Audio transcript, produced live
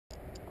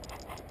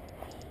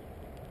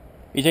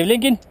Is it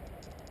blinking?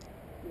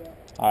 Yeah.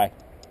 Alright.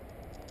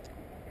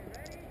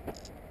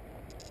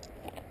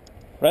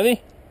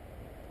 Ready?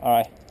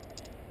 Alright.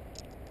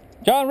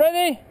 John,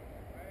 ready?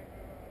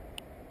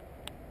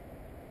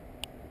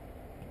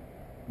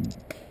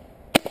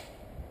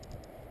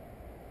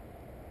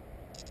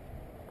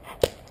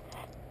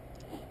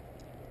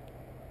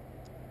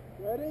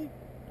 Ready?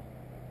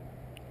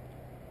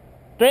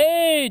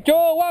 3, 2,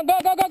 1, go,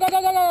 go, go, go,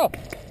 go, go, go!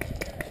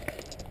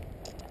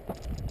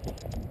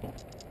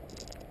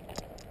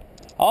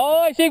 Oh,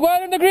 I see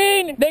one in the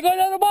green! They go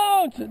out of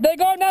bounds! They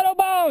go out of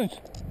bounds!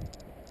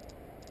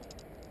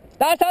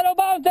 That's out of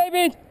bounds,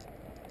 David!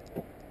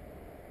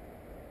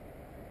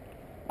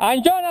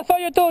 And John, I saw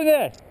you too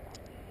there!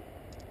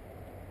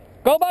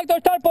 Go back to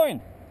start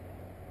point!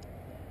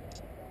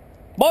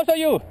 Both of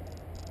you!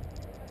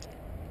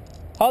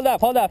 Hold up,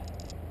 hold up!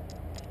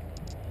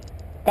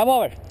 Come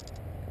over!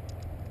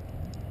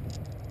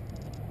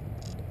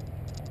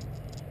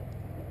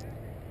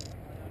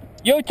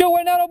 You two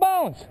went out of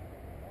bounds!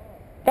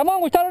 Come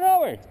on, we're starting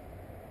over!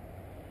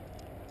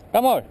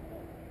 Come on!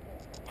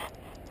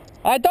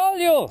 I told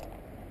you!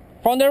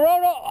 From the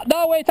road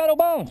that way it's out of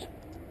bounds!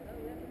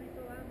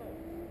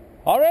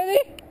 Already?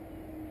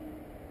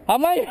 How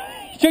much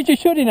should you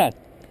shooting at?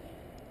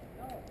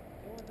 No, it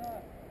was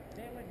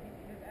Jalen,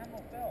 his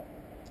ammo fell.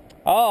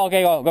 Oh,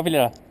 okay, go fill it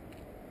up.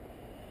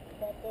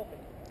 Popped open.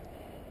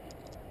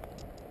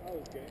 Oh,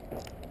 okay.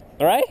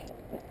 Alright?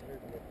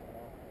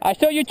 I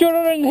saw you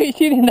shooting and he's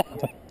shooting that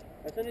way.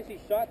 As soon as he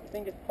shot, the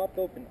thing just popped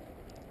open.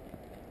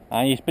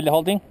 And you spilled the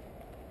whole thing?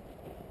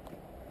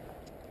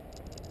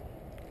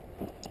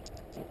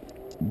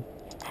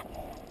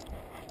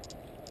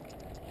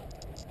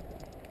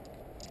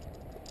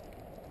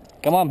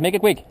 Come on, make it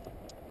quick.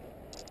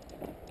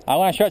 I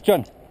want to shoot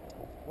John.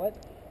 What?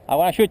 I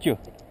want to shoot you.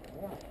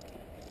 Yeah.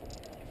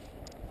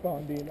 Come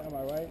on, Dean, am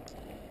I right?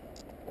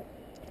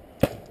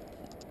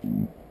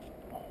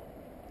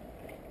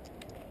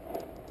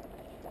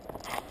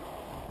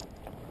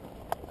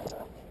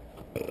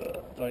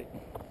 Sorry.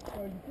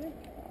 So you think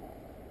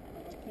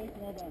if I take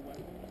all that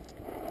weapons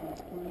and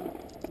put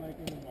it like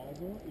in the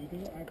muzzle, you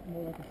think it'll act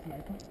more like a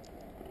sniper?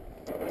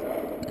 No.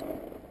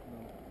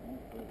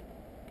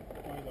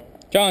 Why though?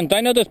 John,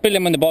 try not to spill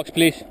them in the box,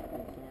 please.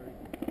 Oh, sorry.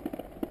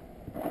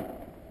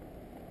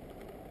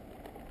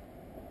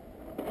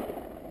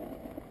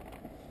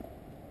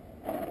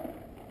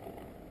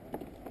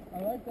 I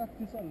like that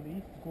just a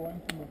leaf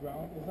going from the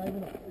ground. It's not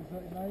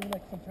even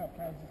like some type of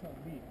plant, it's just a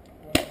leaf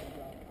going from the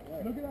ground.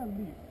 Right. Look at that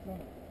leaf. No.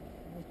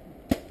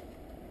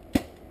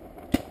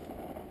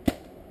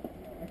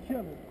 I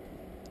killed it.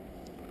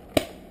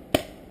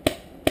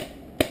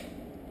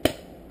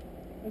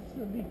 It's just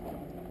a leaf.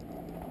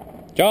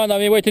 John,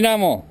 I'm waiting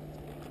ammo. Oh,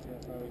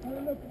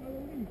 look, another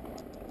leaf.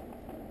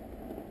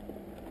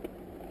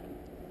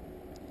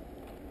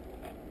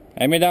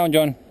 Hand me down,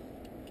 John.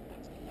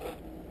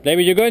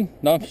 David, you good?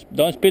 Don't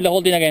spill the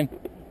whole thing again.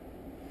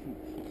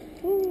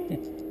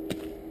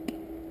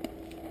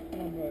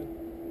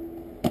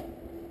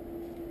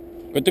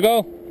 Good to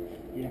go?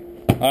 Yeah.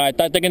 Alright,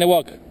 start taking the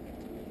walk.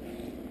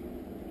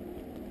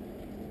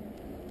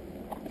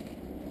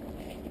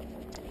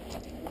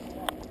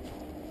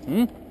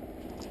 Hmm?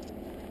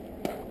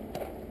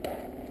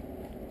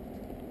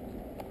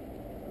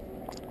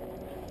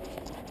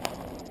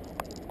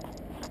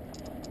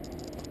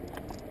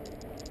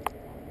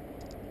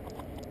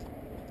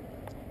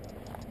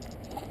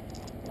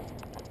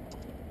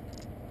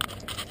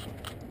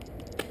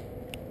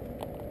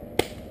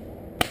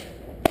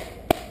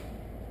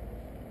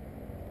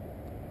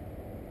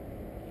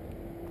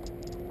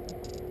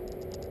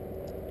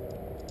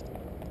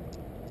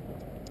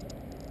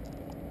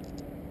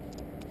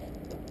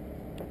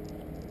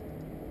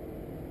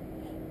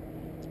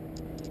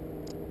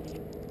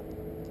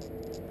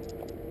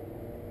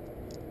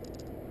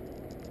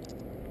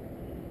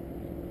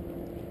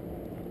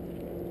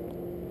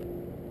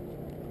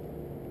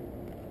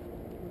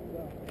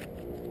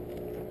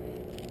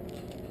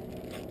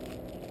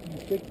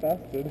 Big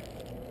bastard.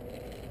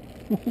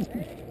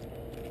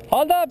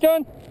 Hold up,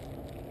 John.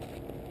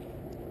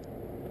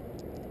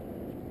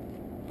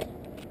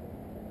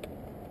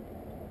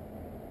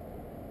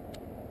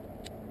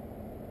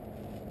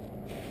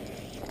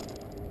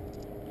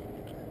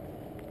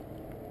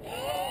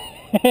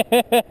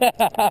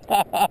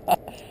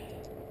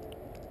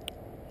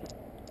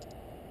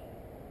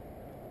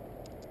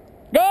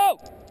 Go!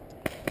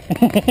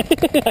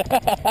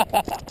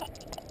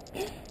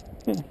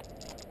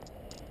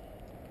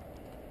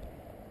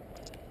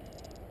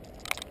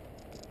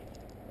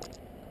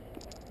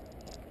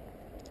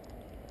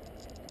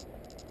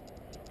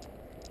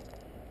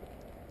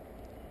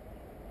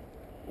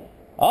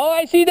 Oh,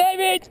 I see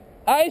David!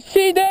 I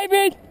see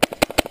David!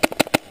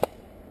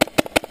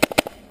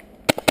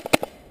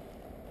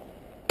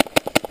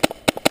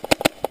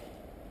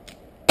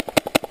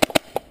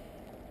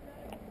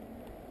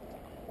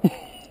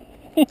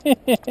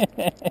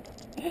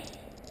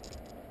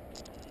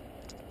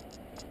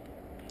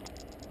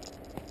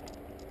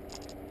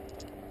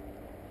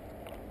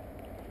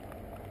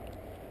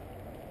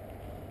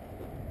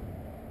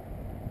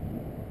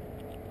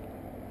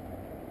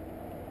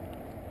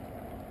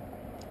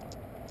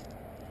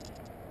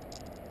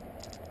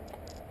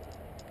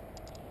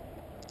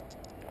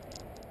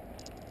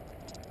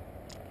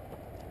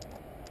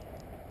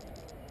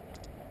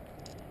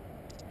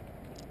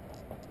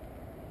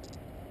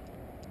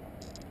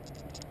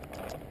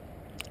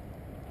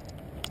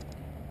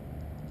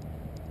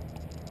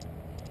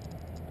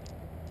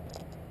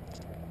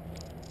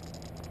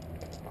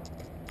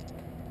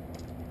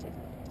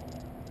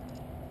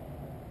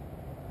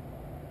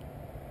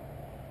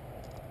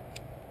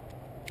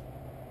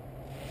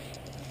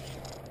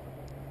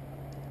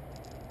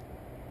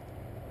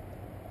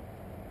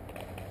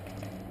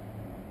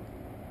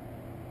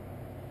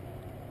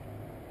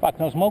 Fuck,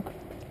 no smoke.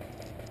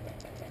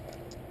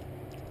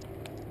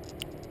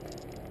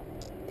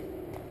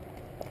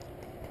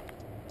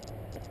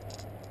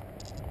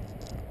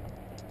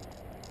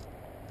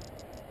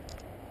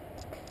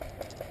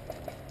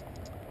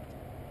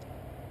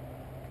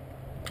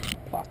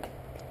 Fuck.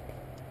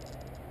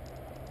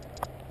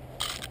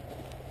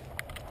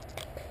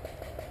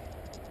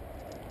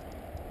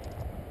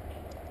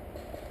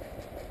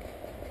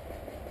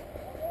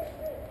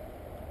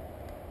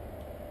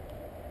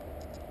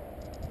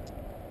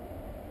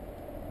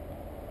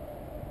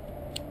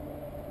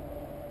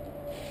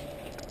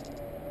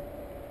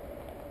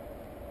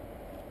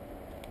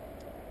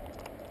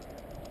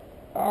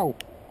 Oh,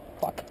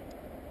 fuck.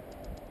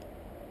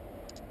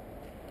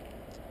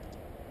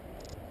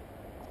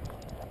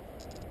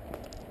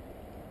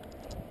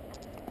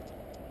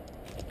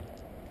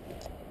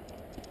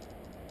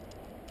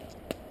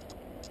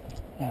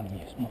 Damn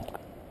you, smoke.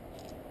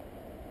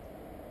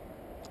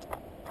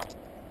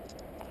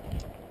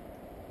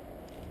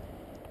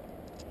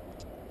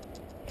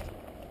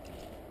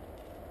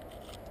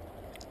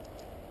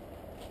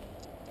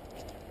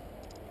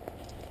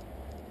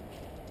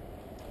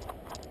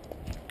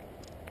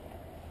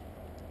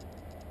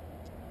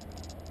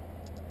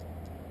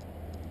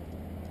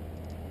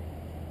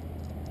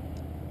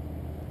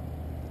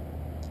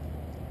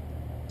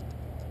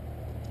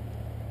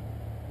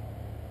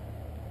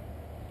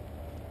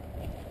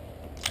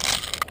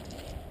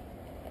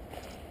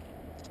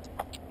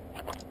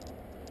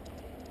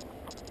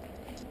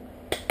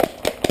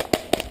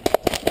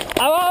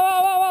 Ow, ow,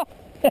 ow, ow, ow.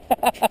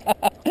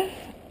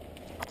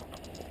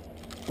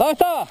 ¿Dónde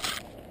estaba?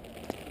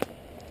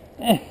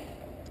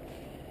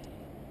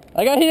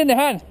 I got hit in the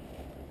hand.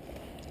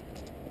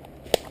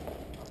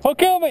 Who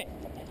killed me?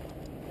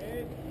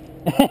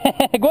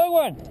 Good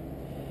one.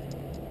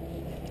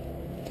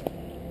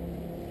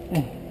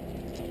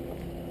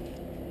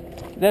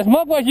 The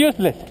smoke was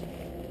useless.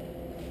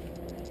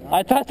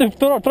 I tried to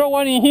throw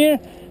one in here,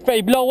 but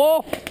it blow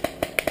off.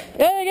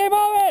 Hey, game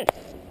over!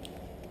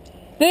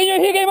 Didn't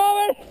you hear game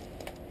over?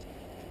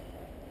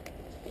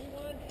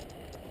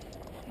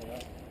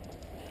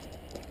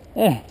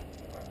 Yeah.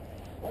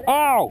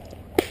 Ow!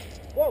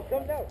 Whoa,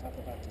 come down.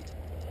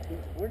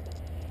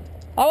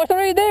 I was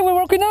already there, we're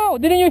working out.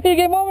 Didn't you hear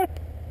game over?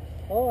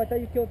 Oh, I thought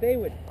you killed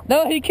David.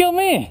 No, he killed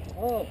me.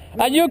 Oh.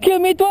 And you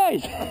killed me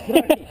twice.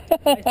 Sorry.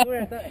 I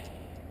swear I thought.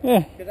 Yeah.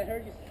 Because I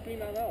heard you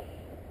scream out loud.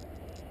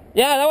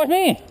 Yeah, that was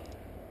me.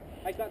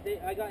 I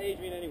got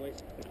Adrian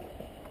anyways.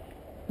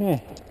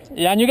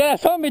 Yeah, and you got a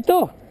zombie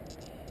too.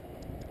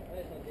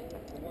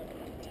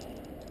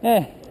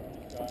 Yeah.